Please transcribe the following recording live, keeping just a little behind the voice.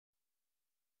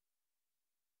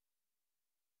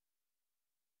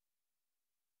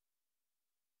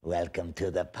Welcome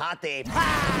to the party.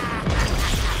 I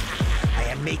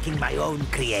am making my own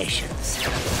creations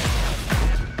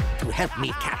to help me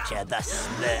capture the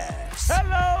Smurfs.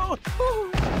 Hello!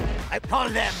 I call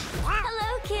them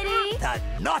Hello, kitty. the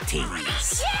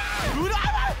Naughties.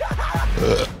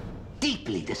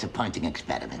 Deeply disappointing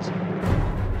experiment.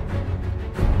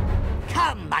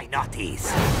 Come, my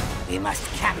Naughties. We must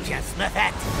capture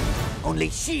Smurfette. Only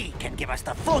she can give us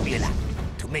the formula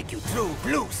to make you true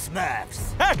blue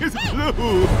Smurfs. Heck is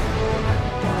blue!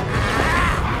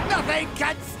 Nothing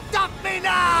can stop me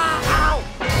now! Ow!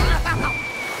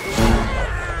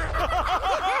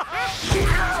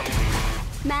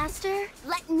 Master,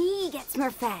 let me get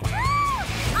Smurfette.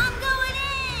 I'm going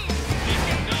in!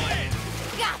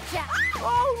 Gotcha!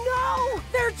 Oh no!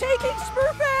 They're taking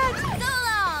Smurfette! So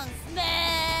long,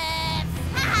 Smurfs!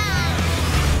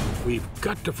 We've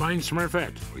got to find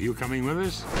Smurfette. Are you coming with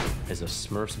us? Is a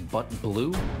Smurf's butt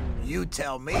blue? You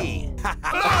tell me.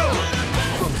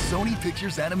 From Sony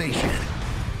Pictures Animation.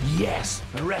 Yes,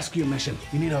 a rescue mission.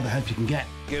 You need all the help you can get.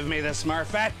 Give me the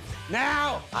Smurfette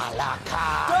now! A la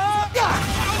carte.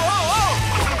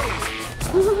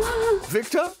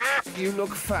 Victor, you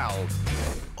look foul.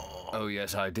 Oh,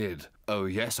 yes, I did. Oh,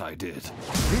 yes, I did.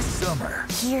 This summer,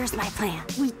 Here's my plan.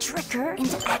 We trick her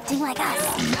into acting like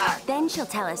us. Then she'll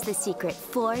tell us the secret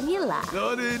formula.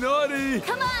 naughty, naughty.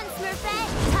 Come on,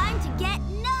 Smurfette! Time to get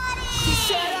naughty!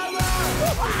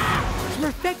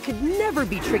 Smurfette could never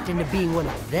be tricked into being one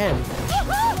of them.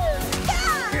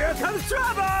 Here comes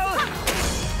trouble!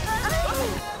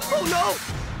 Oh no!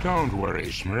 Don't worry,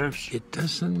 Smurfs. It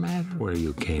doesn't matter where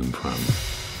you came from.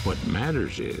 What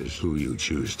matters is who you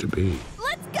choose to be.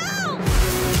 Let's go!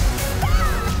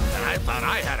 I thought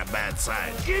I had a bad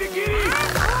side. Giddy, giddy!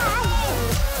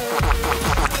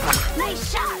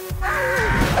 Nice shot!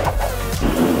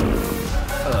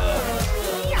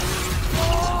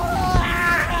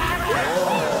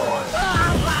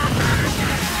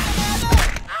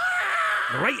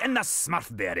 Right in the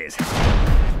Smurf berries.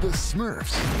 The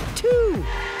Smurfs. 2!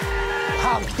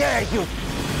 How dare you,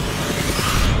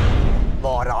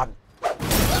 moron!